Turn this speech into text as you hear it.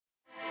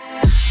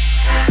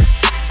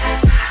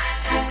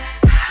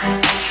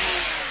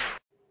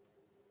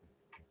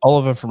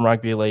Oliver from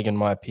Rugby League, in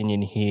my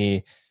opinion,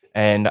 here.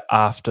 And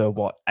after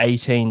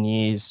 18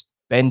 years,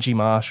 Benji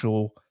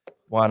Marshall,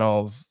 one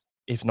of,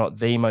 if not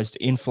the most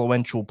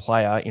influential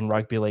player in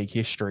rugby league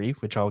history,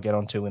 which I'll get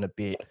onto in a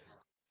bit,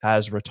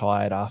 has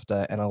retired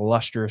after an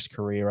illustrious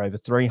career, over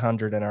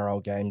 300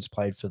 NRL games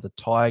played for the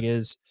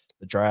Tigers,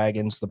 the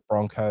Dragons, the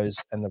Broncos,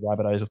 and the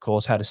Rabbitohs. Of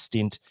course, had a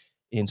stint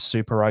in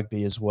Super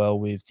Rugby as well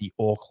with the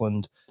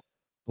Auckland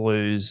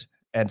Blues.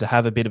 And to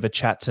have a bit of a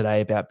chat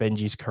today about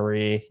Benji's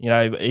career,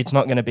 it's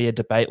not going to be a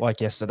debate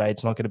like yesterday.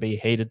 It's not going to be a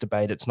heated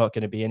debate. It's not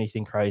going to be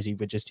anything crazy.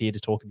 We're just here to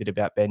talk a bit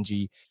about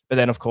Benji. But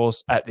then, of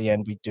course, at the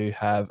end, we do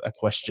have a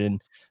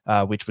question,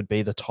 which would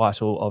be the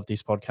title of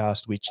this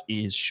podcast, which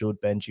is, should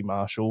Benji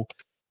Marshall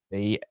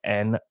be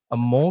an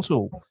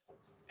immortal?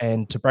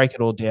 And to break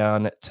it all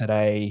down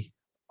today,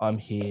 I'm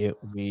here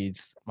with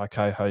my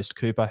co-host,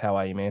 Cooper. How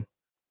are you, man?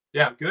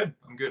 Yeah, I'm good.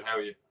 How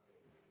are you?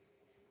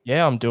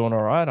 Yeah, I'm doing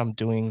all right. I'm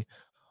doing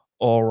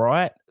all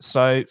right.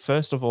 So,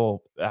 first of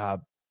all,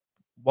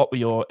 what were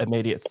your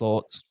immediate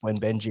thoughts when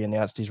Benji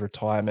announced his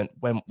retirement?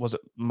 When was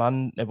it?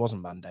 It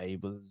wasn't Monday.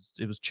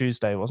 It was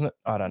Tuesday, wasn't it?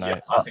 I don't know. Yeah,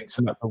 I think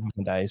so.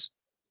 Days.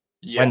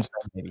 Yeah. Wednesday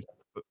maybe,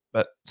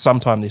 but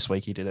sometime this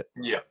week he did it.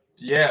 Yeah.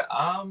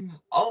 I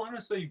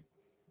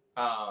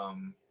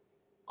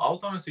was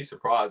honestly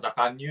surprised. Like,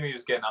 I knew he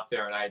was getting up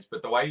there in age,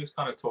 but the way he was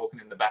kind of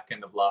talking in the back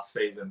end of last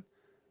season,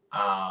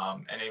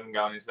 and even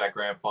going into that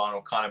grand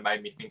final, kind of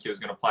made me think he was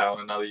going to play on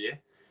another year.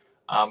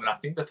 And I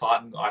think the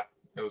Titans,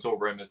 it was all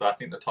rumours, but I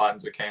think the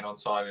Titans were keen on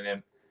signing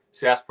him.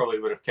 South probably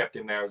would have kept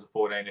him there as a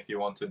 14 if he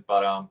wanted,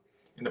 but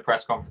in the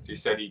press conference he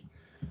said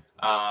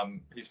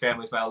his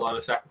family's made a lot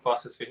of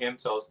sacrifices for him,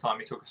 so it was time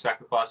he took a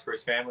sacrifice for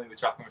his family,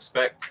 which I can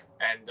respect.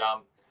 And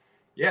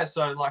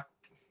so like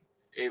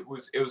it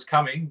was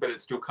coming, but it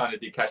still kind of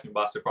did catch me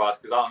by surprise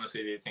because I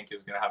honestly did think he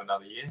was going to have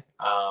another year.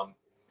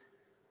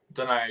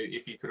 Don't know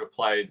if he could have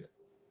played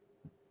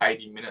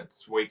 80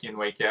 minutes week in,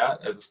 week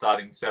out as a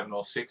starting 7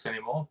 or 6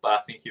 anymore, but I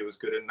think he was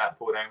good in that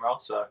 14 role.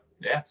 So,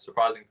 yeah,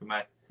 surprising for me.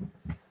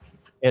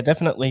 Yeah,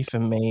 definitely for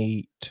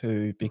me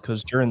too,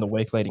 because during the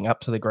week leading up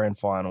to the grand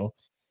final,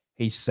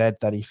 he said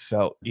that he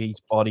felt his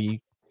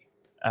body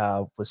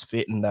was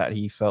fit and that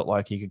he felt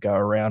like he could go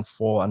around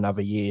for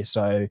another year.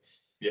 So,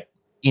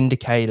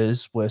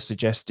 indicators were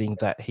suggesting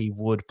that he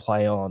would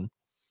play on.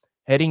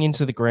 Heading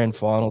into the grand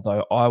final,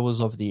 though, I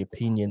was of the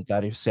opinion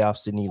that if South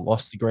Sydney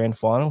lost the grand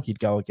final, he'd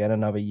go again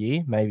another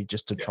year, maybe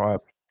just to try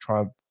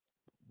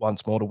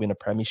once more to win a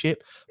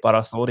premiership. But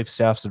I thought if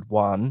Souths had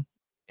won,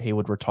 he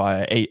would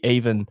retire,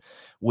 even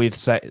with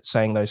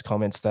saying those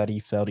comments that he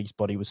felt his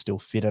body was still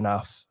fit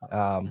enough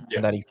and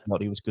that he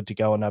felt he was good to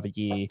go another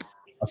year.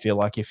 I feel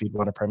like if he'd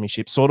won a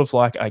premiership, sort of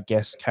like, I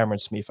guess, Cameron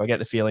Smith, I get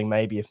the feeling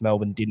maybe if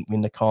Melbourne didn't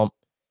win the comp,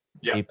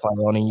 he'd play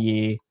on a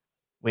year,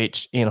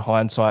 which in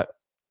hindsight,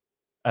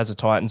 as a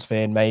Titans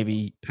fan,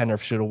 maybe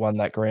Penrith should have won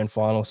that grand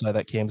final so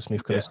that Cam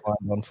Smith could have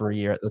signed on for a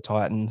year at the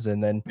Titans,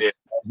 and then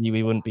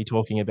we wouldn't be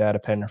talking about a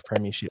Penrith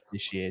premiership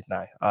this year.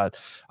 No,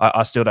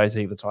 I still don't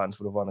think the Titans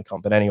would have won the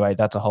comp. But anyway,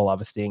 that's a whole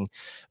other thing.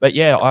 But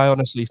yeah, I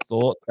honestly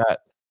thought that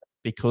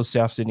because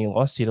South Sydney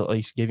lost, he'd at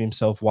least give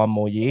himself one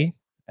more year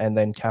and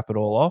then cap it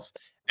all off.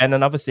 And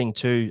another thing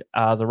too,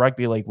 the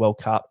Rugby League World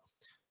Cup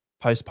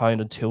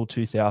postponed until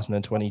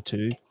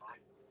 2022.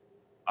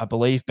 I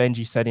believe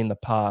Benji said in the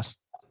past,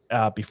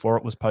 before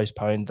it was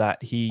postponed,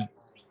 that he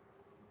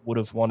would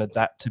have wanted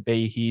that to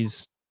be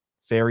his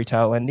fairy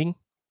tale ending.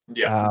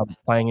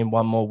 Playing in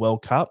one more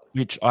World Cup,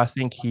 which I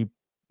think he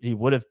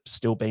would have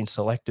still been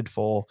selected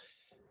for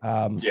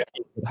if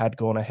it had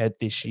gone ahead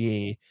this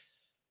year.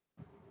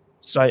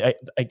 So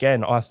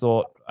again, I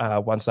thought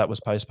once that was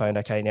postponed,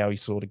 okay, now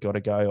he's sort of got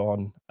to go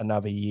on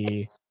another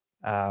year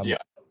to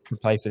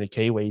play for the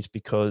Kiwis,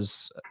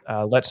 because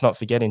let's not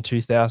forget in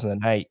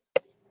 2008,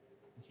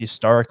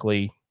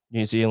 historically,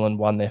 New Zealand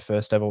won their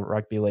first ever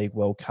Rugby League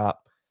World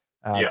Cup,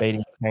 beating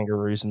the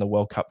Kangaroos in the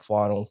World Cup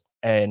final.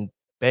 And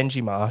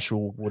Benji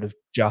Marshall would have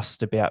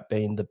just about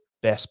been the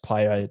best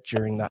player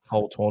during that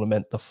whole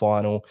tournament, the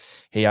final.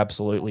 He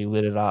absolutely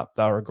lit it up.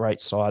 They were a great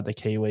side, the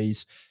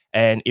Kiwis.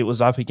 And it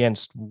was up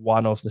against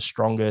one of the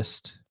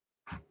strongest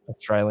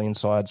Australian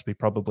sides we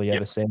probably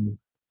ever seen.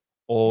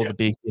 All the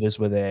big hitters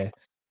were there,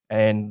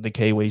 and the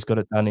Kiwis got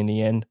it done in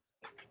the end.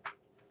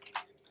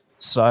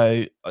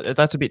 So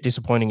that's a bit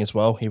disappointing as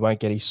well. He won't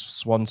get his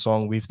swan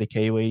song with the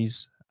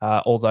Kiwis,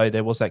 although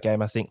there was that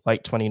game, I think,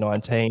 late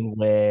 2019,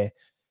 where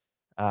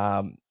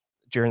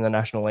during the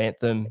national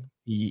anthem,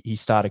 he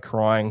started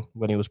crying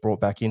when he was brought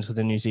back into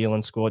the New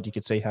Zealand squad. You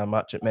could see how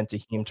much it meant to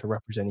him to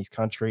represent his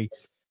country.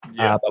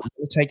 But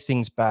we'll take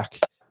things back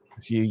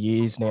a few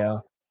years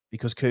now,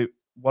 because, Coop,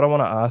 what I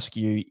want to ask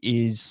you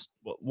is,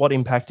 what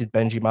impact did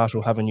Benji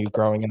Marshall have on you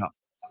growing up?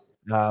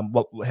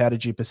 How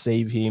did you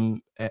perceive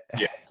him?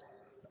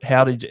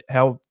 How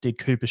did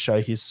Cooper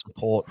show his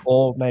support,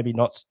 or maybe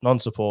not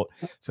non-support,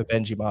 for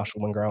Benji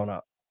Marshall when growing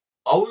up?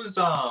 I was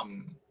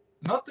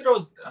not that I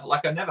was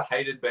like, I never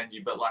hated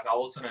Benji, but like I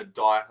wasn't a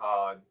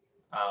diehard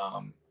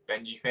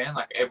Benji fan.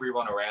 Like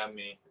everyone around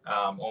me,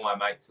 all my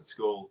mates at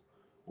school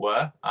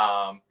were.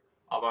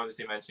 I've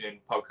obviously mentioned in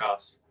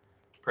podcasts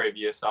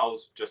previous, I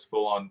was just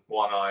full on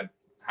one-eyed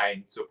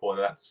Hayne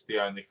supporter. That's the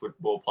only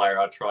football player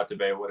I tried to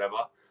be or whatever.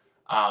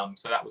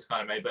 So that was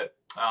kind of me. But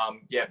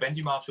yeah,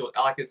 Benji Marshall,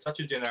 like it's such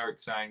a generic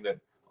saying that,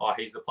 oh,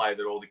 he's the player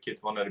that all the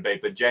kids wanted to be.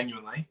 But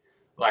genuinely,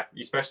 like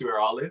especially where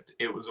I lived,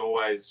 it was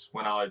always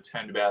when I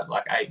turned about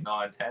like 8,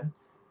 9, 10.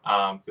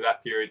 For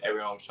that period,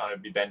 everyone was trying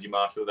to be Benji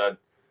Marshall.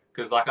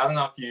 Because like I don't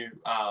know if you,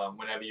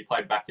 whenever you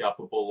played backyard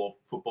football or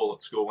football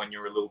at school when you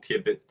were a little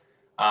kid, but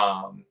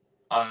I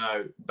don't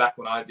know. Back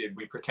when I did,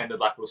 we pretended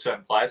like we were a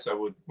certain player, so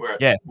we'd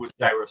say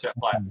we're a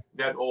certain player.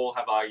 They'd all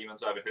have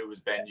arguments over who was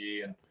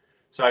Benji, and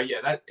so yeah,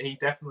 that he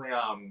definitely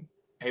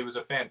he was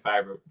a fan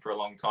favorite for a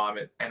long time,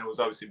 and it was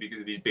obviously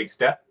because of his big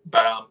step.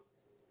 But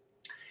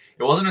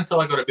it wasn't until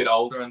I got a bit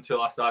older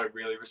until I started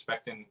really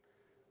respecting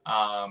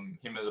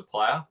him as a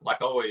player.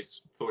 Like I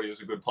always thought he was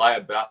a good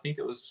player, but I think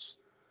it was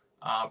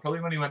probably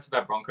when he went to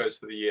that Broncos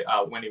for the year,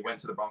 when he went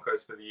to the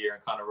Broncos for the year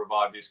and kind of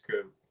revived his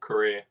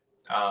career.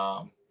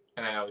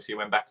 And then obviously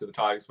went back to the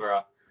Tigers where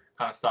I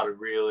kind of started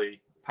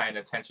really paying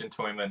attention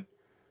to him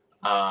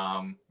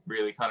and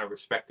really kind of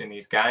respecting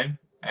his game.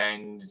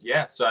 And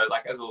yeah, so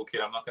like as a little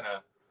kid, I'm not going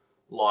to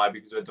lie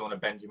because we're doing a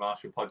Benji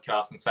Marshall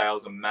podcast and say I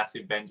was a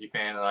massive Benji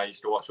fan and I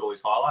used to watch all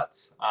his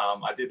highlights.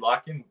 I did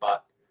like him,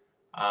 but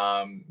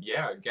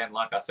yeah, again,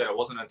 like I said, it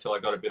wasn't until I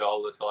got a bit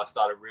older until I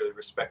started really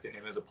respecting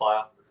him as a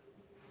player.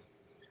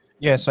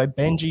 Yeah, so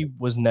Benji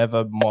was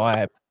never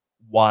my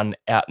one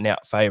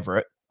out-and-out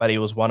favourite, but he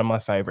was one of my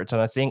favourites.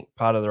 And I think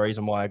part of the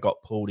reason why I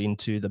got pulled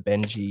into the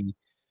Benji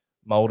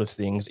mold of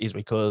things is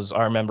because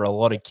I remember a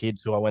lot of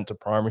kids who I went to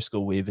primary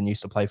school with and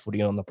used to play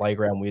footy on the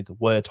playground with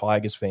were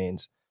Tigers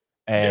fans.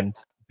 And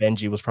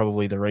Benji was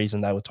probably the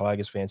reason they were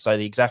Tigers fans. So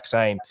the exact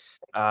same.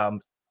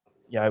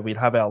 You know, we'd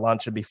have our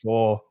lunch and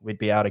before we'd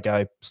be able to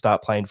go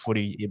start playing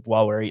footy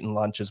while we're eating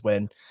lunches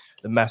when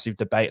the massive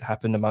debate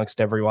happened amongst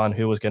everyone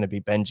who was going to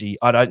be Benji.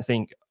 I don't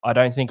think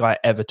I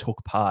ever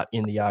took part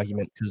in the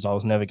argument because I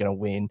was never going to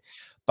win.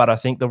 But I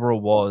think the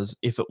rule was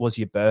if it was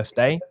your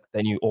birthday,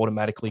 then you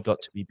automatically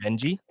got to be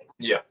Benji.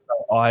 Yeah.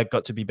 So I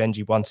got to be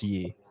Benji once a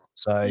year.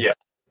 So yeah.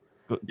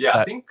 Good. Yeah,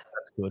 I think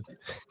that's good.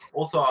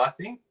 Also, I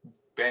think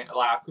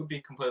I could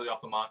be completely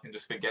off the mark and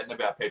just forgetting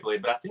about people here,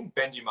 but I think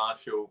Benji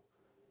Marshall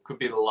could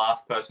be the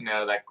last person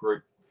out of that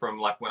group from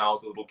like when I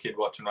was a little kid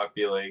watching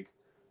rugby league,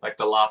 like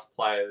the last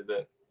player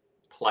that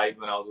played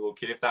when I was a little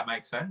kid, if that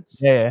makes sense.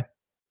 Yeah.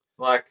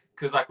 Like,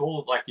 because like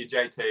all like your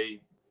JT,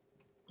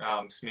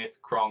 Smith,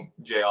 Cronk,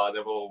 GI,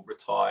 they've all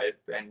retired.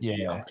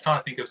 Benji, I'm just trying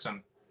to think of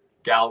some.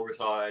 Gal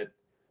retired.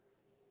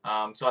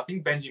 So I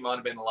think Benji might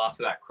have been the last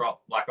of that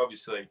crop. Like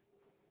obviously,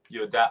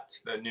 you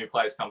adapt, the new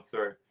players come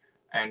through,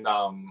 and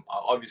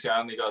obviously I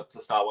only got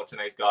to start watching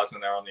these guys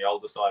when they're on the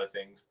older side of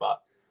things.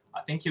 But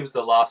I think he was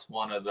the last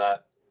one of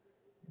that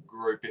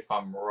group, if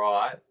I'm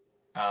right.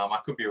 I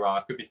could be wrong.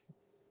 I could be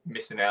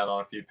missing out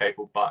on a few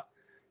people, but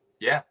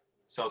yeah.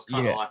 So it's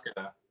kind of like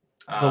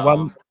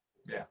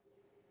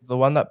the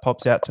one that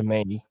pops out to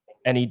me,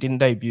 and he didn't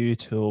debut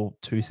till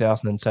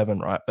 2007,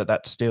 right? But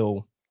that's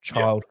still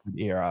childhood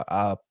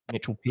era.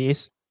 Mitchell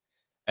Pearce,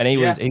 and he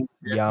was young.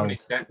 To an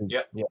extent.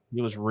 Yeah,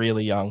 he was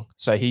really young,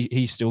 so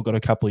he's still got a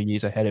couple of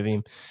years ahead of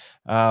him.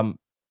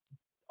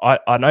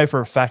 I know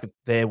for a fact that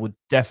there would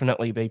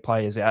definitely be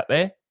players out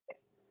there.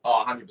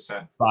 Oh,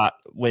 100%. But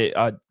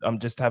I'm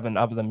just having,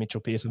 other than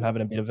Mitchell Pearce, I'm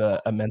having a bit of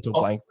a mental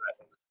blank.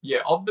 Yeah,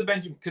 of the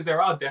Benji, because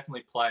there are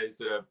definitely players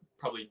that are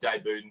probably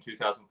debuted in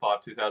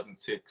 2005,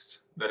 2006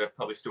 that are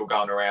probably still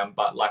going around,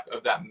 but like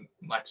of that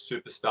like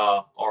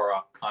superstar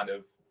aura kind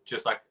of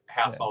just like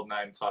household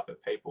name type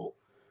of people.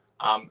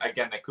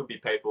 Again, there could be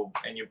people,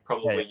 and you're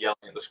probably yelling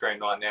at the screen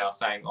right now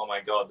saying, oh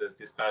my God, there's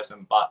this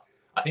person. But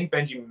I think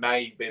Benji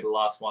may be the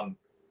last one.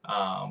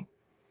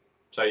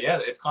 So yeah,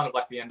 it's kind of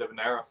like the end of an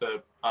era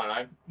for, I don't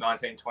know,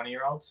 19,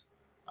 20-year-olds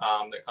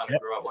that kind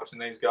of grew up watching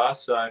these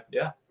guys. So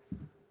yeah.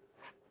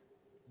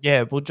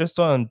 Yeah, well, just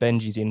on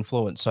Benji's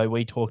influence. So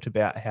we talked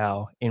about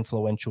how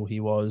influential he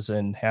was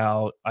and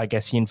how, I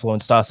guess, he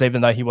influenced us,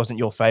 even though he wasn't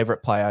your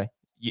favorite player.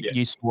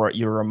 You saw it,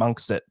 you were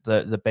amongst it,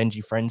 the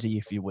Benji frenzy,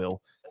 if you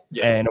will.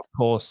 Yeah. And of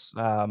course,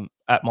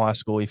 at my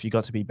school, if you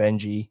got to be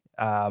Benji,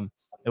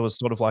 it was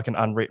sort of like an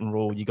unwritten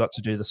rule. You got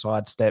to do the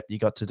side step, you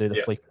got to do the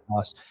flick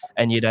pass,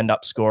 and you'd end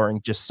up scoring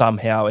just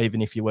somehow,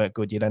 even if you weren't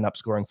good, you'd end up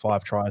scoring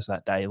 5 tries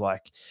that day,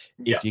 like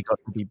if you got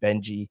to be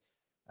Benji.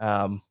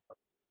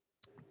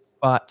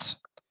 But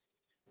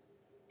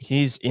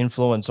his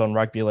influence on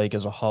rugby league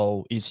as a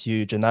whole is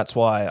huge, and that's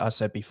why I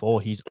said before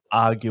he's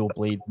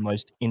arguably the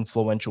most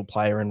influential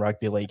player in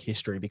rugby league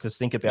history, because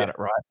think about it,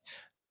 right?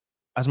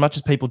 As much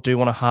as people do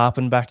want to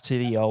harpen back to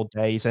the old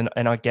days, and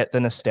I get the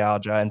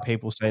nostalgia, and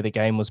people say the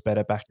game was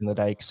better back in the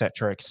day, et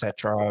cetera,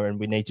 and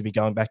we need to be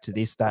going back to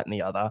this, that, and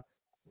the other.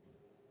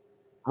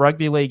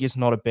 Rugby league is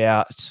not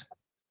about,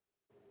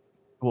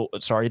 the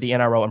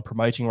NRL and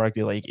promoting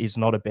rugby league is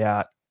not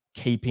about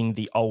keeping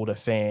the older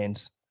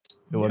fans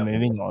who are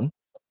moving on.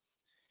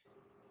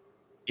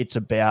 It's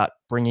about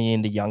bringing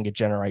in the younger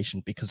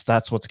generation, because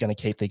that's what's going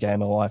to keep the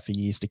game alive for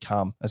years to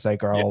come as they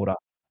grow older,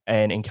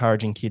 and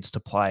encouraging kids to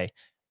play.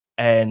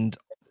 And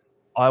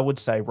I would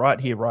say right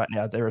here, right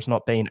now, there has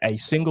not been a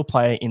single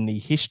player in the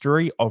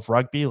history of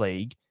rugby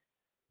league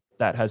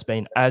that has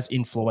been as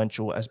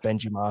influential as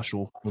Benji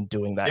Marshall in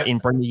doing that, in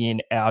bringing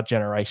in our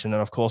generation.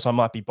 And of course, I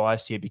might be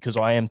biased here because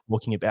I am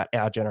talking about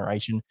our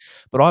generation,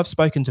 but I've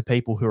spoken to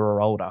people who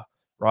are older,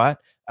 right?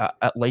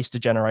 At least a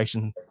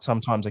generation,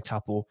 sometimes a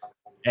couple.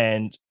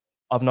 And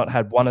I've not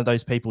had one of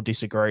those people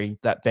disagree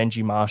that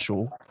Benji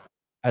Marshall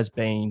has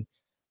been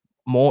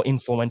more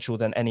influential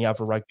than any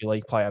other rugby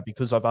league player,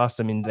 because I've asked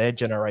them in their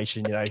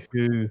generation,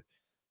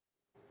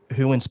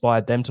 who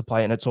inspired them to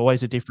play, and it's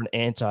always a different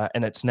answer,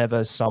 and it's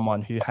never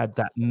someone who had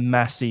that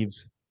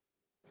massive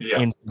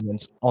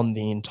influence on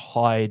the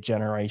entire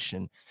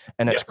generation.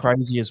 And it's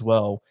crazy as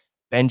well.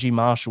 Benji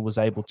Marshall was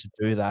able to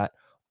do that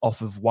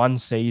off of one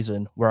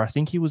season where I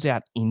think he was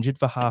out injured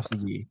for half the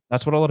year.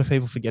 That's what a lot of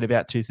people forget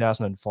about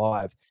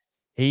 2005.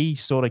 He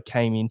sort of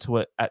came into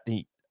it at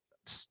the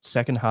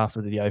second half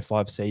of the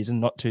 05 season,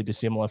 not too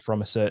dissimilar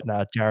from a certain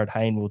Jared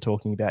Hayne we were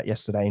talking about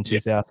yesterday in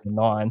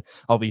 2009.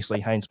 Obviously,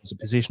 Haynes was a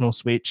positional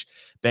switch.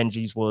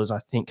 Benji's was, I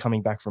think,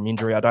 coming back from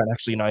injury. I don't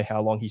actually know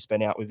how long he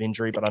spent out with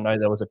injury, but I know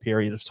there was a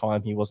period of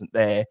time he wasn't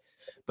there.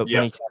 But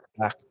when he came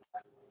back,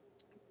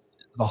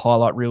 the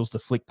highlight reels, the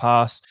flick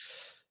pass,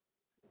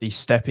 the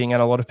stepping,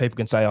 and a lot of people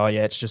can say, oh,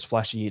 yeah, it's just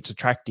flashy, it's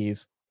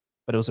attractive,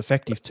 but it was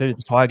effective too.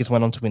 The Tigers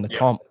went on to win the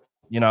comp.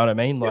 You know what I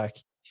mean? Like,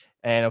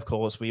 and of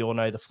course, we all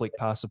know the flick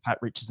pass to Pat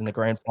Richards in the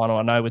grand final.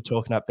 I know we're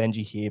talking up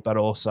Benji here, but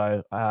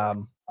also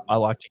I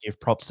like to give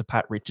props to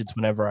Pat Richards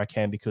whenever I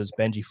can, because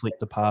Benji flicked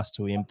the pass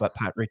to him, but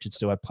Pat Richards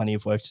still had plenty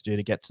of work to do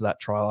to get to that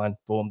try line.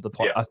 Boom, I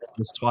think it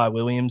was Ty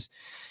Williams.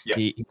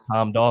 He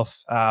palmed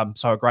off.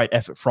 So a great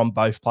effort from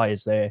both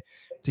players there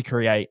to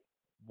create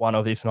one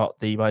of, if not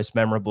the most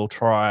memorable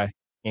try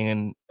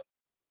in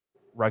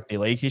rugby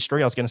league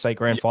history. I was going to say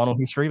grand final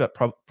history, but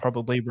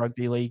probably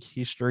rugby league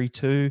history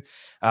too.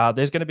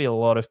 There's going to be a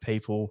lot of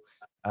people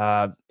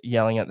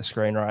yelling at the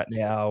screen right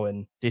now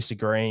and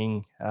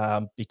disagreeing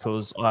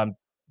because I'm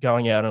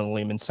going out on a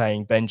limb and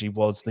saying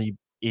Benji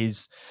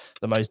is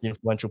the most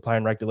influential player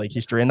in rugby league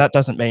history. And that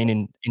doesn't mean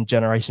in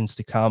generations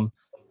to come,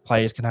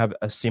 players can have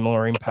a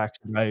similar impact.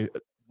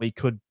 We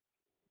could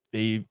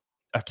be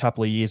a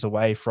couple of years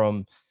away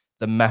from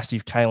the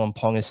massive Kalen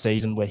Ponga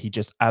season where he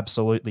just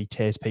absolutely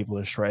tears people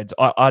to shreds.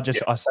 I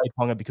say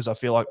Ponga because I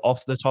feel like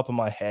off the top of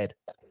my head,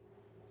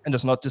 and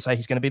it's not to say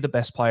he's going to be the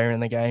best player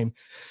in the game,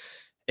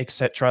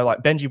 etc.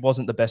 Like Benji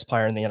wasn't the best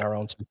player in the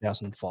NRL in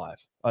 2005,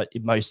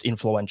 most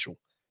influential.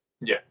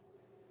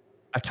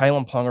 A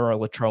Kalen Ponga or a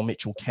Latrell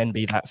Mitchell can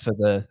be that for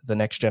the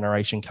next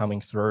generation coming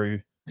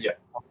through.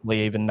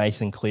 Probably even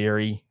Nathan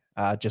Cleary,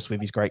 just with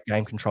his great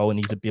game control and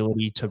his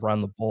ability to run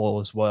the ball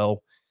as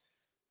well.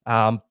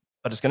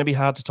 But it's going to be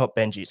hard to top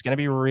Benji. It's going to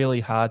be really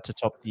hard to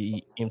top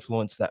the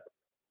influence that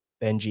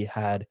Benji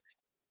had.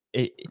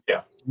 Do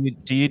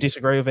you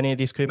disagree with any of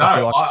this, Cooper?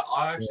 No,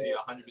 I actually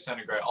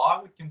 100% agree.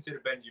 I would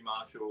consider Benji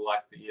Marshall like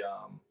the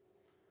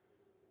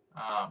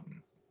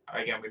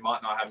again, we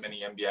might not have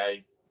many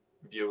NBA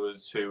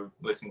viewers who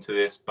listen to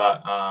this,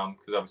 but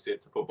because obviously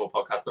it's a football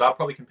podcast, but I'll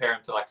probably compare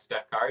him to like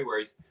Steph Curry, where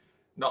he's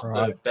not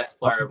the best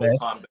player of all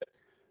time, but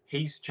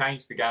he's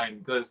changed the game.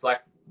 Because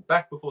like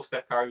back before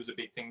Steph Curry was a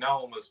big thing,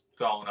 no one was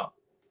going up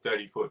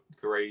 30-foot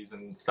threes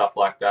and stuff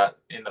like that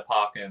in the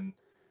park and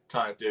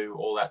trying to do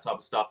all that type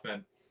of stuff.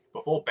 And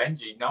before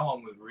Benji, no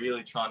one was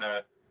really trying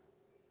to,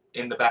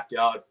 in the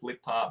backyard,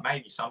 flick pass.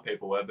 Maybe some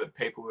people were, but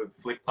people would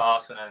flick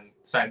pass and then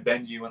saying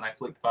Benji when they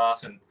flick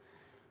pass. And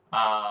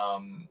I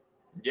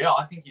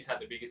think he's had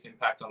the biggest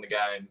impact on the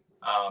game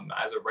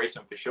as of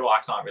recent for sure.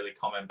 I can't really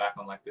comment back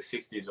on like the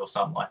 60s or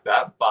something like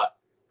that, but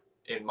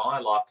in my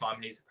lifetime,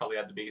 he's probably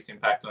had the biggest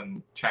impact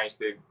on changed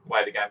the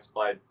way the game's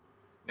played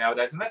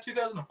nowadays. And that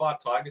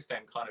 2005 Tigers team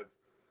kind of,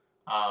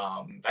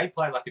 they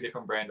play like a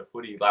different brand of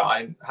footy. Like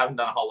I haven't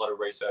done a whole lot of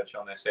research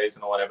on their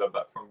season or whatever,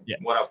 but from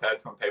what I've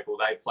heard from people,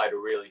 they played a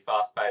really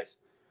fast-paced,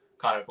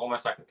 kind of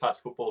almost like a touch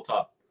football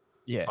type.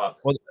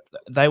 Well,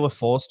 they were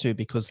forced to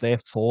because their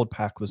forward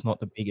pack was not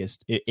the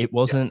biggest. It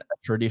wasn't a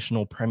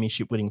traditional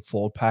premiership winning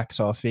forward pack.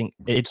 So I think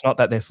it's not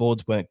that their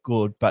forwards weren't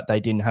good, but they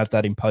didn't have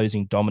that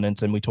imposing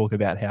dominance. And we talk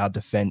about how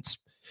defense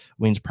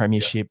wins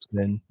premierships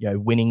and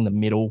winning the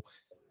middle,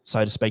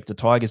 so to speak. The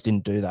Tigers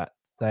didn't do that.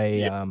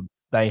 They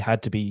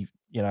had to be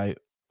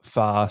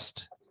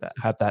fast,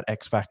 have that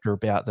X factor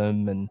about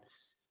them, and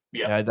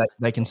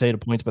they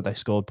conceded points, but they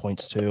scored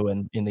points too.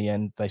 And in the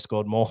end, they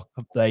scored more.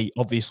 They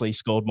obviously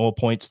scored more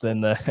points than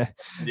the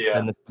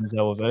than the teams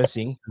they were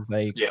versing, because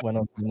they went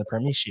on to win the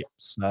premiership.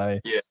 So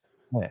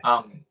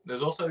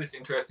there's also this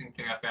interesting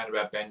thing I found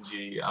about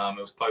Benji. It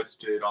was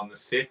posted on the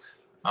 6th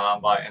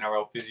by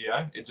NRL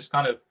Physio. It just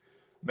kind of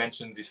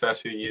mentions his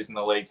first few years in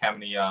the league, how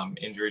many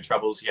injury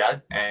troubles he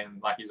had, and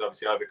like he's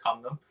obviously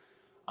overcome them.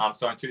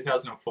 So in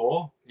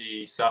 2004,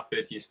 he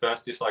suffered his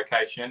first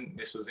dislocation.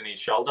 This was in his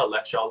shoulder,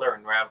 left shoulder,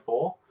 in round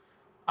 4.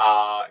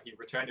 He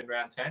returned in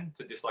round 10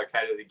 to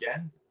dislocate it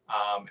again.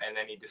 And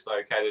then he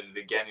dislocated it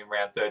again in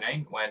round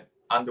 13,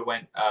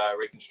 underwent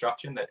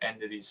reconstruction that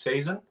ended his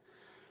season.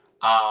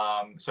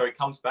 So he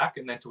comes back,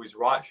 and then to his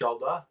right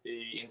shoulder,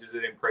 he injures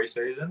it in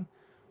pre-season,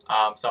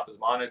 suffers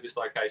minor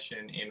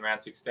dislocation in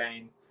round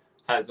 16,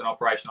 has an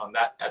operation on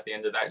that at the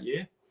end of that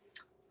year.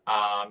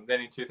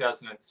 Then in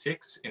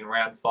 2006, in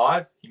round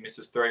 5, he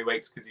misses 3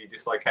 weeks because he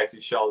dislocates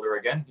his shoulder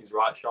again, his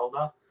right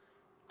shoulder.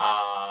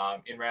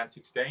 In round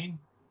 16,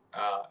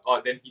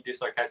 then he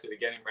dislocates it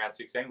again in round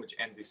 16, which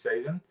ends his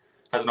season.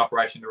 Has an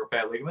operation to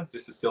repair ligaments.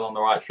 This is still on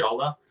the right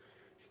shoulder.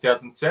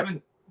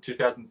 2007,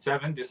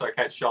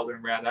 dislocates shoulder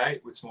in round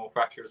 8 with small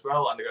fracture as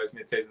well. Undergoes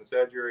mid-season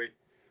surgery.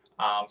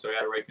 So he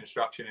had a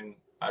reconstruction in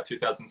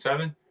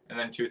 2007. And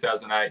then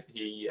 2008,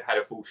 he had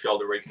a full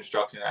shoulder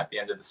reconstruction at the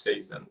end of the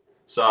season.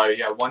 So he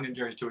had 1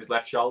 injury to his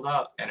left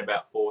shoulder and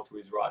about 4 to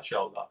his right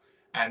shoulder.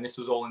 And this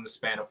was all in the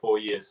span of 4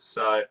 years.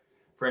 So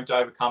for him to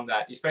overcome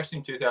that, especially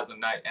in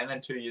 2008, and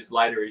then 2 years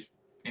later, he's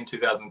in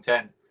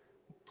 2010,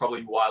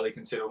 probably widely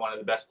considered one of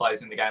the best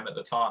players in the game at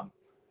the time.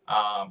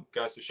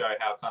 Goes to show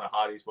how kind of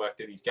hard he's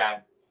worked at his game.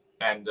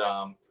 And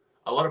a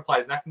lot of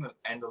players, that can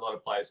end a lot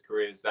of players'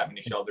 careers, that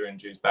many shoulder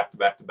injuries back to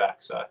back to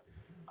back. So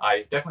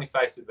he's definitely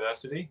faced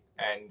adversity,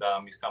 and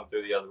he's come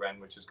through the other end,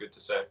 which is good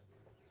to see.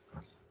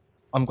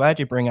 I'm glad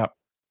you bring up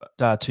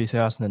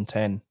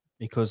 2010,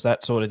 because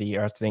that's sort of the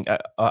year I think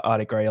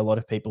I'd agree. A lot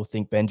of people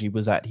think Benji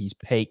was at his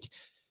peak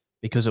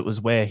because it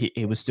was where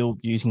he was still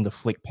using the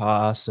flick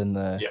pass and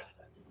the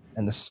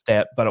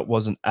step, but it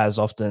wasn't as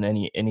often,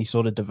 and he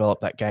sort of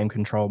developed that game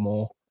control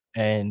more.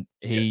 And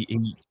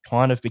he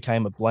kind of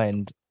became a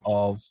blend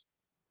of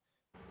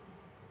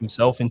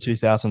himself in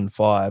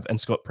 2005 and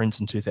Scott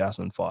Prince in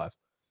 2005.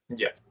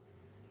 Yeah.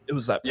 It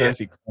was that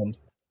perfect blend,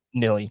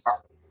 nearly.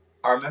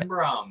 I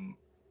remember, I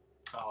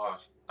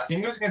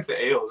think it was against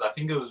the Eels. I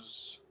think it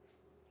was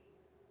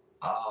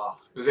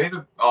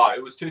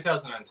it was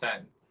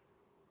 2010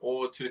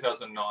 or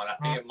 2009. I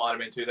think it might have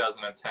been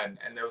 2010.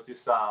 And there was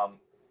this, was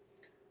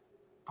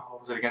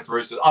it against the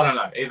Roosters? I don't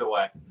know. Either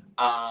way.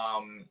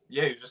 He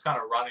was just kind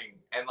of running.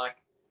 And, like,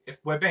 if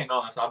we're being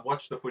honest, I've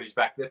watched the footage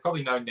back. There's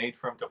probably no need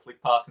for him to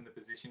flick pass in the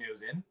position he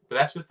was in. But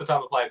that's just the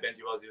type of player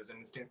Benji was. He was an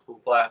instinctful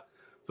player.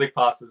 Flick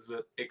passes,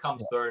 it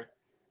comes through.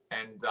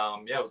 And,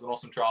 it was an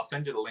awesome try. I'll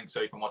send you the link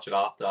so you can watch it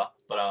after.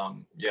 But,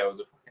 it was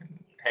a fucking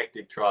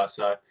hectic try.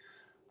 So,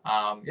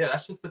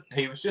 that's just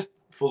he was just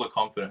full of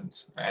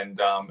confidence. And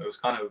it was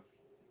kind of,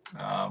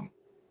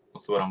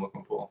 what's the word I'm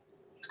looking for?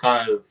 It's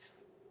kind of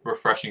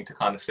refreshing to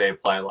kind of see a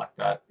player like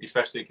that,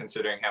 especially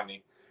considering how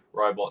many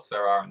robots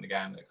there are in the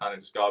game that kind of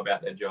just go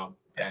about their job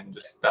and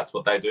just that's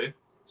what they do.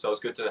 So it's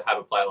good to have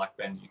a player like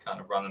Benji kind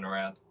of running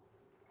around.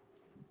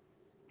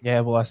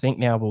 Yeah, well, I think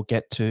now we'll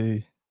get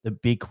to the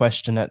big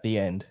question at the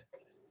end.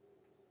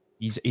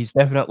 He's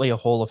definitely a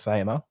Hall of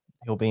Famer.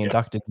 He'll be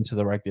inducted into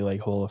the Rugby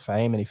League Hall of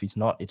Fame, and if he's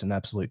not, it's an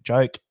absolute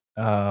joke.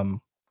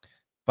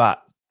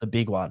 But the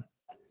big one,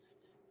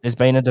 there's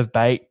been a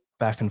debate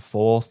back and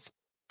forth.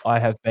 I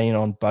have been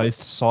on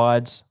both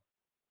sides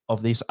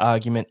of this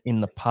argument in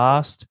the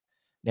past.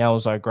 Now,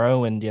 as I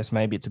grow, and yes,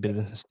 maybe it's a bit of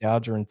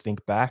nostalgia and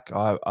think back,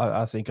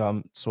 I think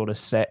I'm sort of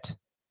set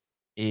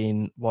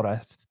in what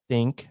I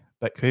think.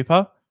 But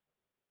Cooper?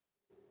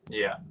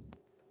 Yeah.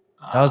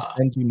 Does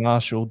Benji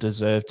Marshall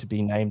deserve to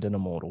be named an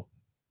immortal?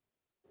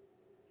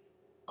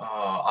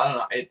 I don't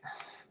know.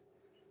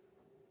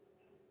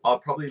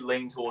 I'd probably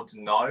lean towards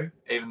no,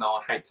 even though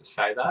I hate to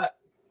say that.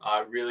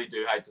 I really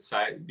do hate to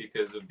say it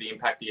because of the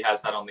impact he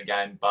has had on the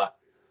game. But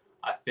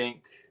I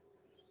think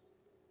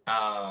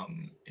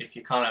if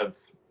you kind of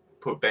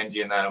put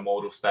Benji in that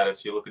immortal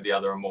status, you look at the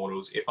other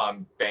immortals, if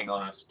I'm being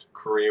honest,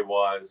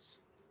 career-wise,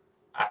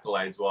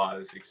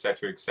 accolades-wise,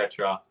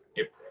 etc.,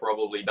 it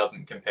probably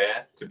doesn't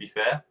compare, to be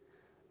fair.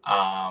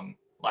 I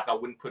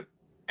wouldn't put,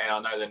 and I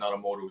know they're not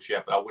immortals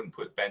yet, but I wouldn't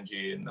put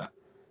Benji in the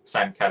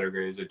same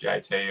category as a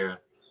JT or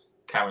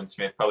Cameron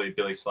Smith, probably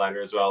Billy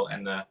Slater as well,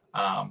 and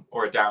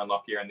or a Darren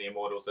Lockyer and the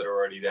immortals that are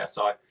already there.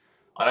 So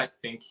I don't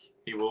think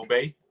he will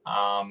be,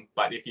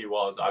 but if he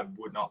was, I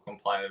would not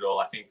complain at all.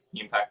 I think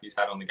the impact he's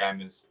had on the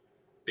game is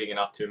big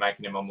enough to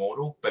making him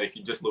immortal. But if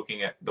you're just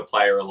looking at the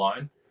player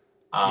alone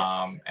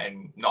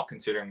and not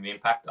considering the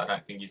impact, I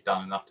don't think he's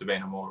done enough to be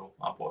an immortal,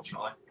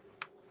 unfortunately.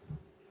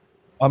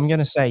 I'm going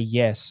to say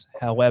yes.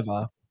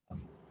 However,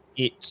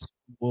 it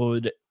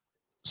would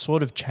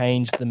sort of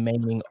change the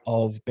meaning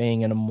of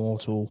being an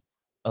immortal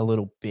a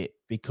little bit,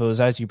 because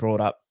as you brought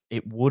up,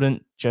 it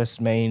wouldn't just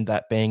mean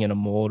that being an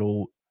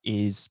immortal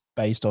is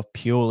based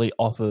purely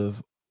off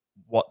of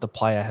what the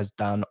player has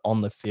done on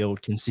the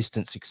field,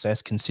 consistent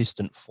success,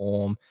 consistent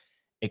form,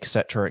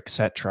 etc.,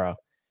 etc.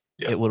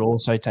 It would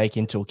also take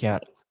into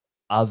account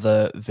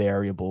other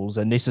variables,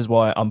 and this is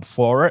why I'm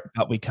for it,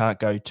 but we can't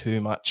go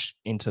too much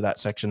into that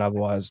section,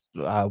 otherwise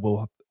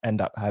we'll end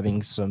up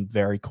having some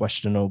very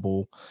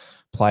questionable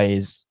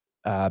players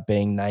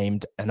being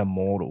named an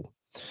immortal.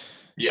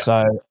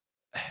 So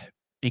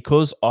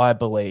because I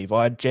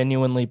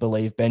genuinely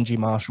believe Benji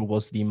Marshall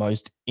was the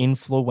most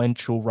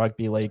influential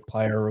rugby league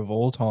player of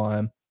all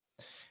time,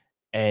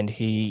 and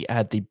he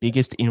had the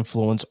biggest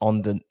influence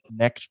on the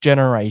next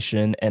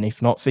generation, and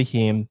if not for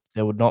him,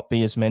 there would not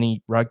be as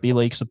many rugby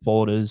league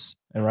supporters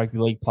and rugby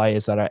league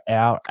players that are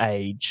our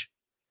age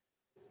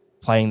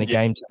playing the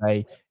game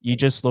today. You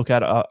just look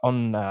at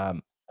on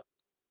the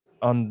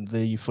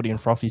Footy and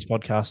Frothies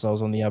podcast I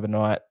was on the other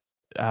night.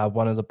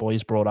 One of the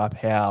boys brought up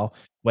how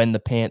when the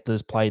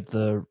Panthers played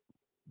the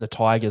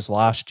Tigers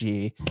last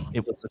year,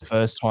 it was the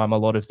first time a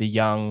lot of the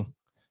young,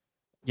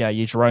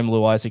 your Jerome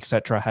Luais,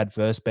 etc., had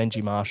versed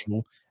Benji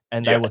Marshall,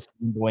 and they were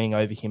fanboying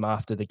over him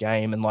after the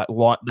game, and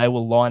they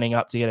were lining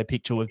up to get a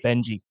picture with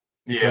Benji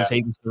because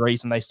he was the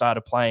reason they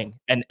started playing.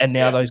 And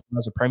now those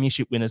guys are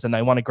premiership winners, and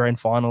they won a grand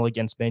final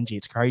against Benji.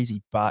 It's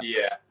crazy, but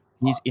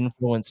his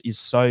influence is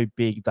so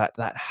big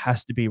that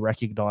has to be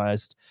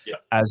recognized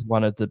as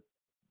one of the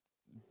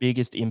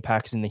biggest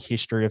impacts in the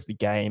history of the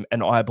game.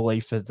 And I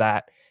believe for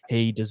that,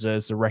 he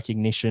deserves the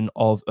recognition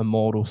of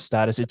immortal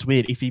status. It's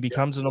weird. If he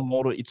becomes an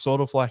immortal, it's sort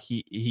of like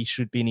he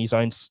should be in his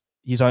own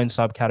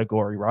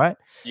subcategory, right?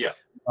 Yeah.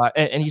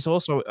 And he's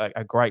also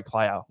a great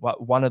player,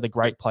 one of the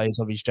great players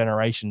of his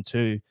generation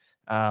too.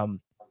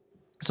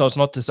 So it's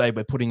not to say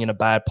we're putting in a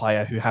bad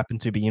player who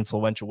happened to be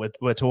influential.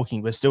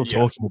 We're still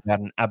talking about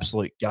an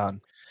absolute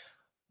gun.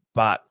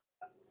 But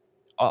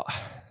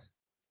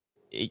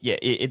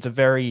it's a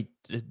very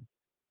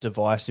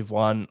divisive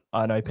one.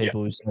 I know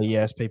people who say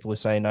yes, people who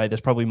say no.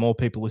 There's probably more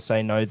people who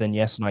say no than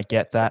yes, and I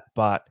get that.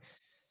 But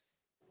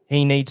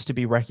he needs to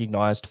be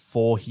recognized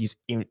for his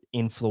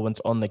influence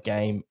on the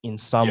game in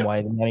some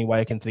way. The only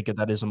way I can think of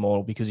that is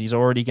immortal, because he's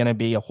already going to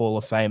be a Hall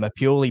of Famer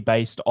purely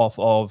based off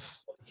of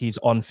his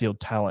on-field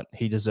talent.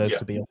 He deserves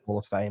to be a Hall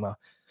of Famer.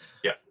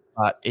 Yeah.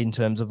 But in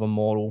terms of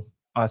immortal,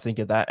 I think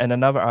of that. And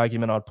another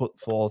argument I'd put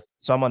forth,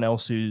 someone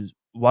else who's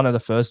one of the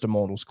first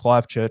immortals,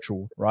 Clive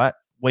Churchill, right?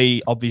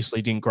 We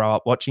obviously didn't grow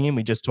up watching him.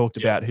 We just talked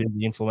about who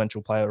the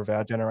influential player of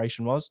our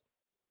generation was.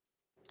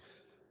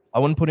 I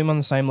wouldn't put him on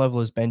the same level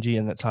as Benji,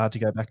 and it's hard to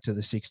go back to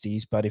the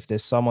 60s. But if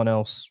there's someone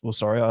else,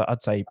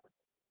 I'd say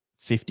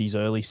 50s,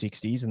 early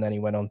 60s, and then he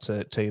went on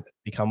to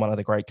become one of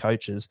the great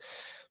coaches.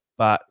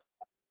 But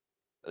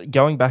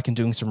going back and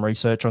doing some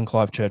research on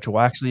Clive Churchill,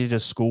 I actually did a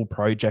school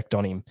project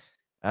on him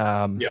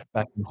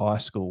back in high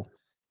school.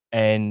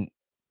 And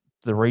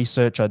the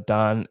research I'd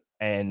done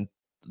and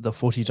the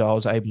footage I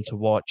was able to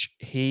watch,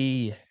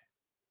 he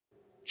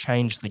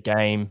changed the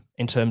game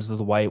in terms of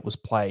the way it was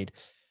played.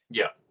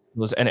 Yeah.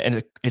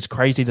 It's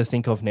crazy to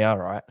think of now,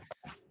 right?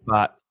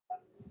 But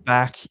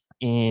back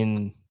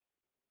in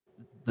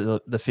the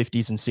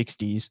 50s and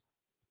 60s,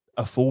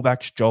 a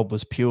fullback's job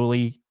was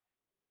purely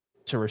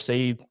to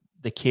receive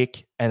the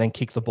kick and then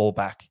kick the ball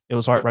back. It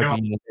was like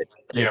rugby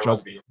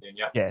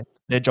union.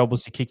 Their job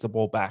was to kick the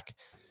ball back.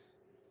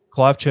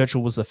 Clive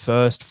Churchill was the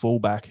first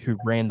fullback who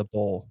ran the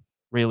ball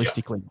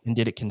realistically and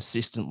did it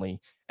consistently.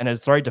 And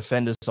it'd throw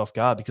defenders off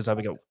guard because they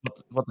would go,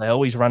 what the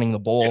hell? He's running the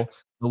ball,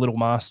 the little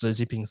master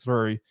zipping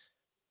through.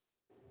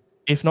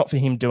 If not for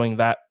him doing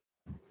that,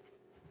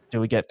 do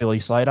we get Billy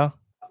Slater?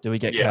 Do we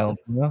get Callum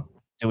Singer?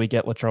 Do we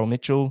get Latrell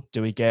Mitchell?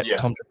 Do we get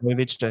Tom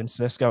Trbojevic, James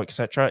Tedesco,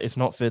 etc.? If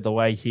not for the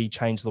way he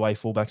changed the way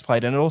fullbacks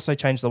played, and it also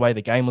changed the way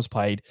the game was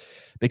played,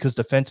 because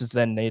defenses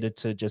then needed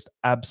to just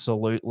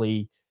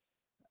absolutely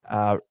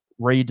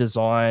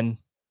redesign,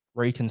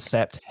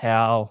 reconcept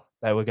how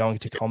they were going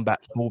to combat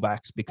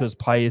fullbacks, because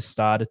players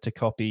started to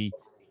copy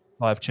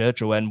Clive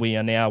Churchill, and we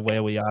are now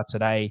where we are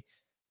today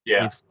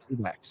with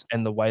fullbacks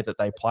and the way that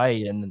they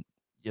play, and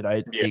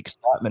the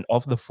excitement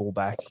of the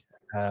fullback.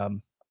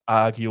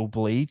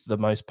 Arguably the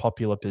most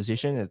popular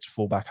position, it's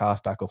fullback,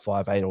 halfback, or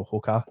 5'8" or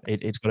hooker.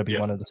 It's got to be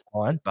one of the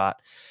spine, but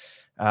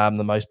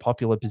the most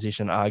popular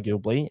position,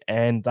 arguably,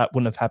 and that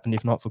wouldn't have happened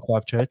if not for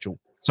Clive Churchill.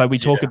 So we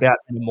talk about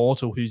an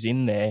immortal who's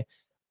in there,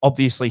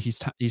 obviously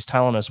his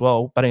talent as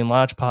well, but in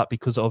large part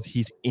because of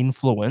his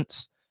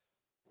influence.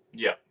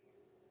 Yeah.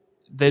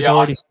 There's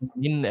already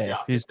someone in there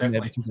who's in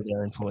there because of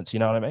their influence. You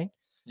know what I mean?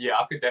 Yeah,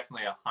 I could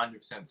definitely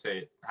 100% see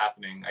it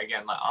happening.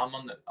 Again, like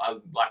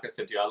like I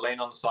said to you, I lean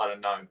on the side of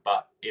no,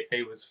 but if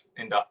he was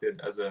inducted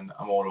as an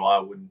immortal, I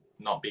would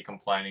not be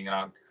complaining,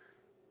 and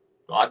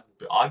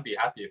I'd be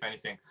happy, if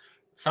anything.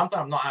 Something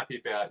I'm not happy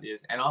about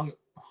is, and I'm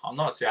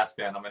not a South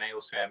fan, I'm an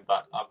Eagles fan,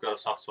 but I've got a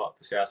soft spot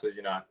for South, as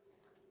you know.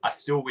 I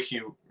still wish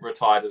he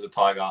retired as a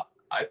Tiger.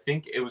 I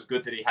think it was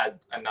good that he had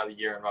another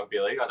year in rugby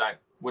league.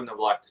 Wouldn't have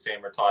liked to see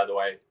him retire the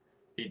way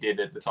he did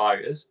at the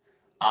Tigers.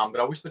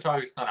 But I wish the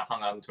Tigers kind of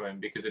hung on to him,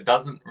 because it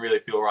doesn't really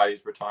feel right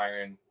he's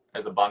retiring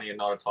as a bunny and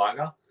not a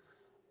Tiger.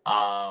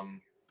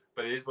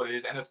 But it is what it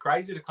is. And it's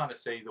crazy to kind of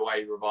see the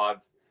way he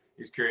revived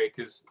his career,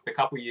 because the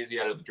couple of years he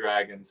had at the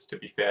Dragons, to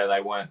be fair,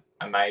 they weren't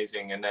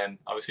amazing. And then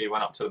obviously he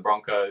went up to the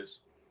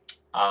Broncos,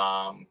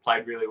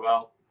 played really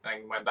well,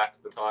 and then went back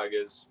to the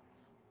Tigers.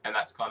 And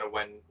that's kind of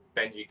when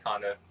Benji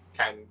kind of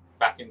came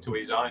back into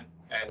his own.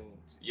 And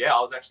I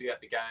was actually at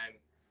the game.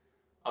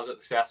 I was at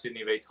the South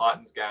Sydney v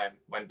Titans game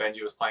when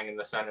Benji was playing in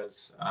the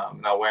centres.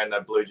 And they were wearing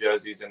their blue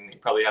jerseys, and he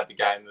probably had the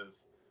game of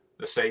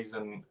the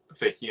season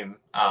for him.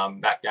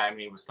 That game,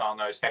 he was throwing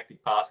those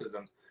hectic passes.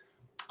 And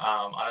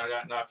I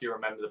don't know if you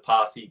remember the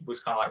pass. He was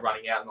kind of like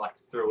running out and like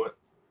threw it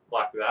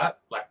like that,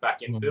 like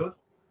back infield.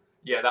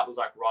 Yeah, that was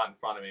like right in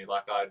front of me. It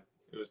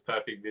was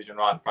perfect vision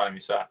right in front of me.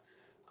 So,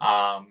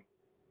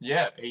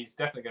 Yeah, he's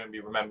definitely going to be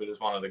remembered as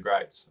one of the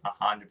greats,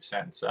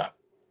 100%. So,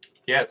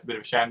 yeah, it's a bit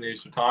of a shame that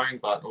he's retiring,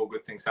 but all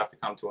good things have to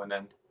come to an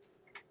end.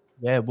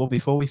 Yeah, well,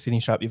 before we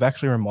finish up, you've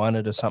actually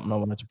reminded us something I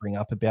wanted to bring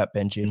up about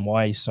Benji and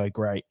why he's so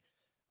great.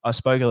 I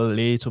spoke a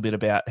little bit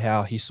about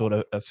how he sort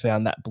of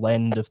found that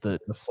blend of the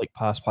flick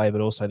pass play,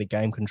 but also the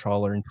game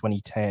controller in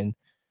 2010.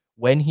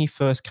 When he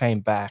first came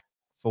back,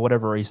 for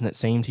whatever reason, it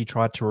seems he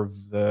tried to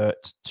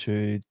revert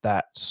to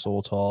that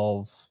sort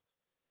of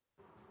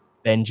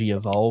Benji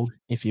of old,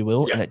 if you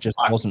will, Yeah, and it just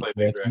I wasn't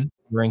completely agree. working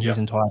during his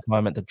entire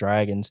time at the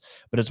Dragons.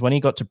 But it's when he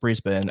got to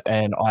Brisbane,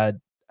 and I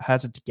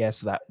hazard to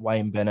guess that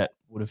Wayne Bennett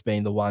would have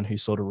been the one who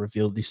sort of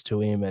revealed this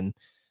to him and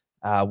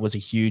was a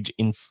huge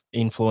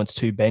influence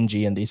to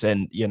Benji and this.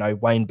 And, you know,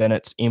 Wayne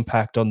Bennett's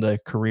impact on the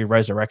career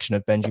resurrection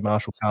of Benji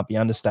Marshall can't be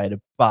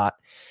understated. But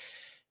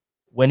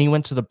when he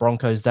went to the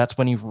Broncos, that's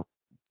when he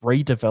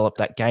redeveloped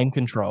that game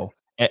control.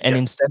 And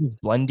instead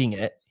of blending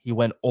it, he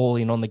went all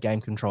in on the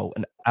game control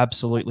and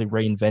absolutely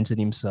reinvented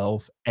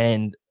himself.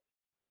 And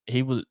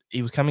he was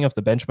coming off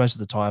the bench most of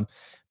the time,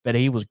 but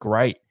he was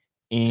great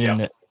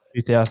in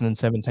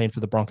 2017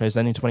 for the Broncos.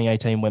 Then in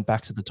 2018, went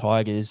back to the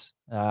Tigers,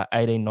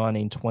 18,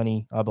 19,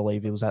 20, I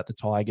believe he was at the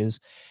Tigers.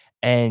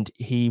 And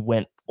he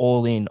went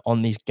all in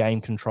on this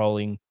game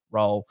controlling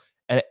role.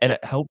 And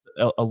it helped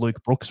a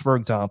Luke Brooks, for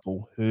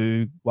example,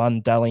 who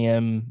won Dally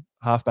M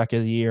Halfback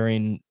of the Year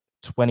in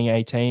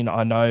 2018.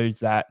 I know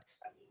that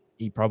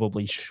he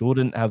probably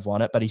shouldn't have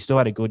won it, but he still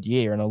had a good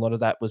year. And a lot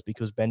of that was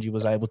because Benji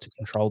was able to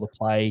control the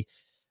play.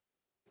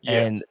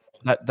 And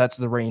that's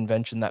the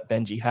reinvention that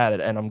Benji had.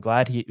 And I'm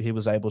glad he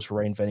was able to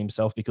reinvent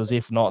himself, because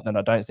if not, then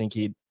I don't think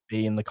he'd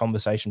be in the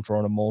conversation for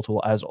an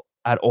immortal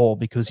at all,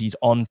 because his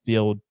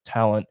on-field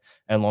talent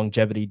and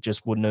longevity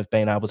just wouldn't have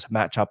been able to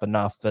match up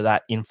enough for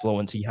that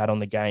influence he had on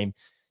the game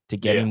to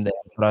get him there.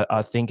 But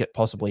I think it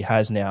possibly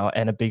has now,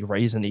 and a big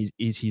reason is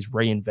his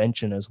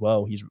reinvention as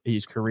well,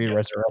 his career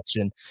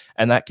resurrection,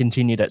 and that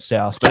continued at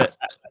South. But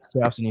at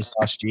South in his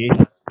last year,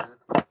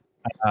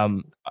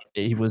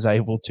 he was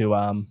able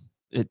to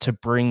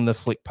bring the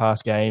flick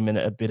pass game and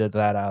a bit of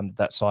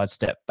that side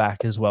step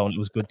back as well. And it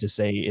was good to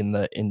see in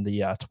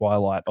the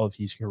twilight of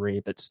his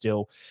career, but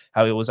still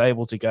how he was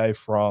able to go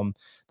from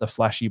the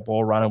flashy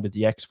ball runner with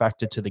the X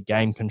factor to the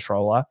game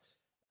controller.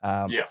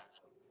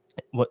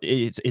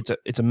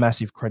 It's a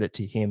massive credit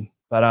to him.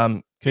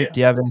 But Coop, do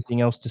you have anything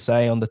else to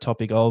say on the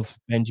topic of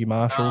Benji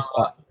Marshall?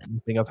 I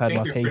think I've had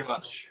my piece. Pretty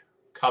much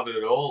covered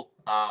it all.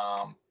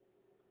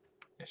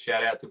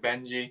 Shout out to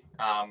Benji.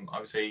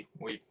 Obviously,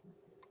 we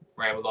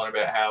rambled on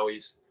about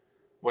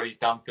what he's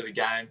done for the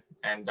game,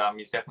 and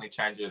he's definitely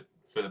changed it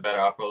for the better.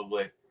 I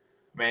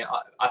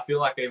feel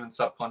like even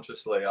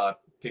subconsciously I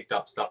picked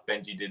up stuff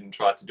Benji did and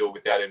tried to do it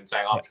without even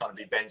saying I'm trying to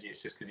be Benji.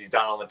 It's just because he's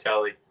done it on the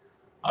telly.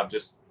 I've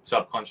just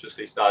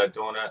subconsciously started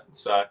doing it.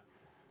 So,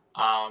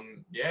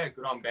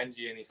 good on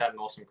Benji, and he's had an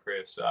awesome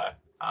career. So,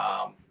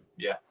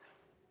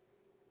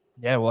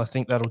 well, I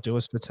think that'll do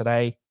us for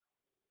today.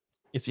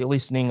 If you're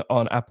listening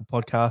on Apple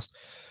Podcast,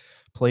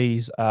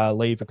 please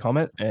leave a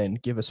comment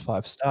and give us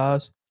 5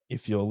 stars.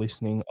 If you're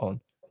listening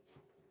on,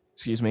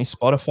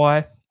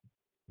 Spotify,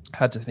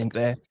 had to think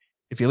there.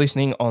 If you're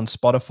listening on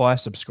Spotify,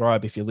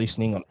 subscribe. If you're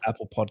listening on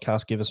Apple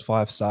Podcast, give us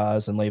 5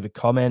 stars and leave a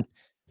comment.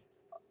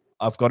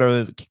 I've got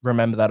to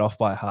remember that off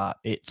by heart.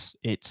 It's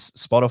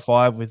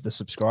Spotify with the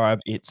subscribe.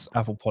 It's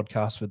Apple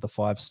Podcast with the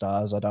 5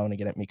 stars. I don't want to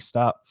get it mixed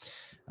up.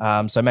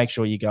 So make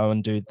sure you go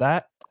and do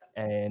that.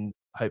 And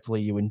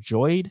hopefully you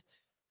enjoyed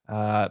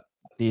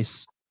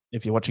this.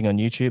 If you're watching on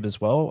YouTube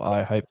as well,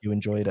 I hope you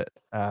enjoyed it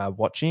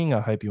watching.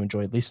 I hope you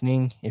enjoyed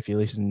listening if you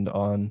listened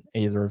on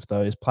either of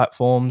those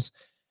platforms.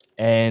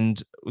 And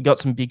we got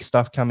some big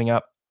stuff coming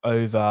up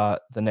over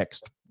the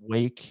next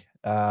week.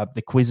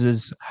 The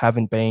quizzes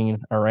haven't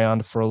been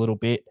around for a little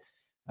bit.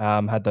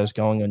 Had those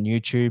going on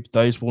YouTube.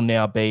 Those will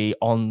now be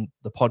on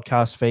the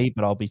podcast feed,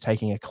 but I'll be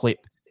taking a clip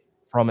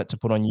from it to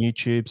put on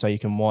YouTube so you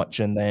can watch,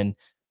 and then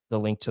the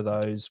link to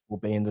those will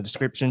be in the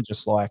description,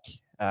 just like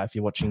if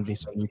you're watching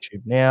this on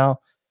YouTube now.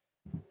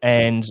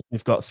 And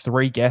we've got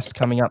 3 guests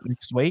coming up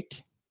next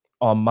week.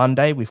 On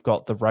Monday, we've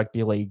got the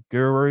Rugby League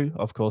Guru,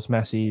 of course,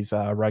 massive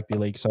Rugby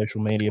League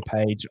social media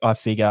page. I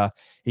figure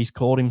he's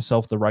called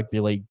himself the Rugby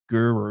League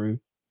Guru.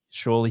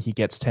 Surely he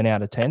gets 10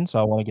 out of 10, so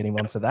I want to get him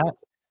on for that.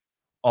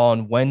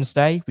 On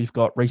Wednesday, we've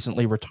got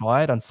recently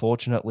retired,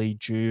 unfortunately,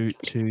 due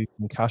to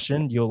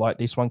concussion. You'll like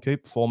this one,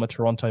 Coop. Former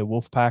Toronto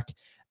Wolfpack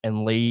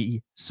and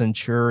Lee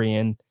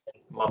Centurion,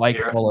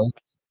 Blake Wallace,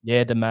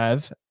 the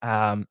Mav,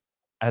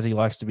 as he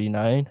likes to be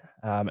known,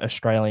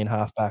 Australian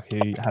halfback who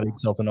had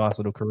himself a nice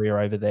little career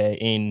over there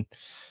in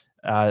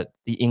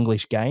the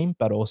English game,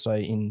 but also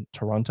in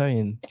Toronto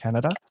in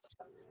Canada.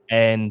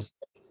 And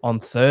on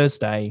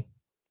Thursday,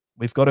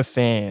 we've got a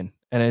fan,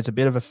 and it's a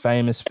bit of a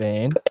famous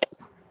fan.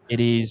 It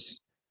is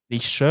the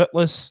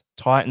shirtless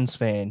Titans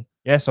fan.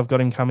 Yes, I've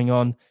got him coming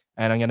on,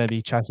 and I'm going to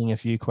be chucking a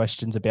few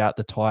questions about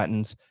the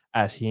Titans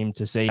at him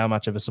to see how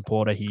much of a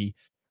supporter he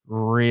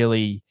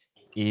really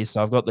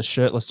So I've got the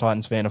shirtless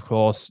Titans fan, of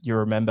course. You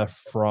remember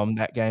from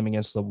that game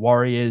against the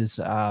Warriors,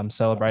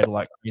 celebrated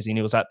like crazy, and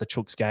he was at the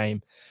Chooks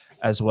game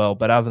as well.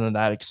 But other than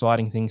that,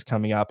 exciting things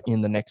coming up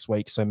in the next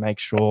week. So make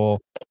sure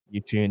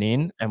you tune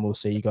in, and we'll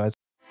see you guys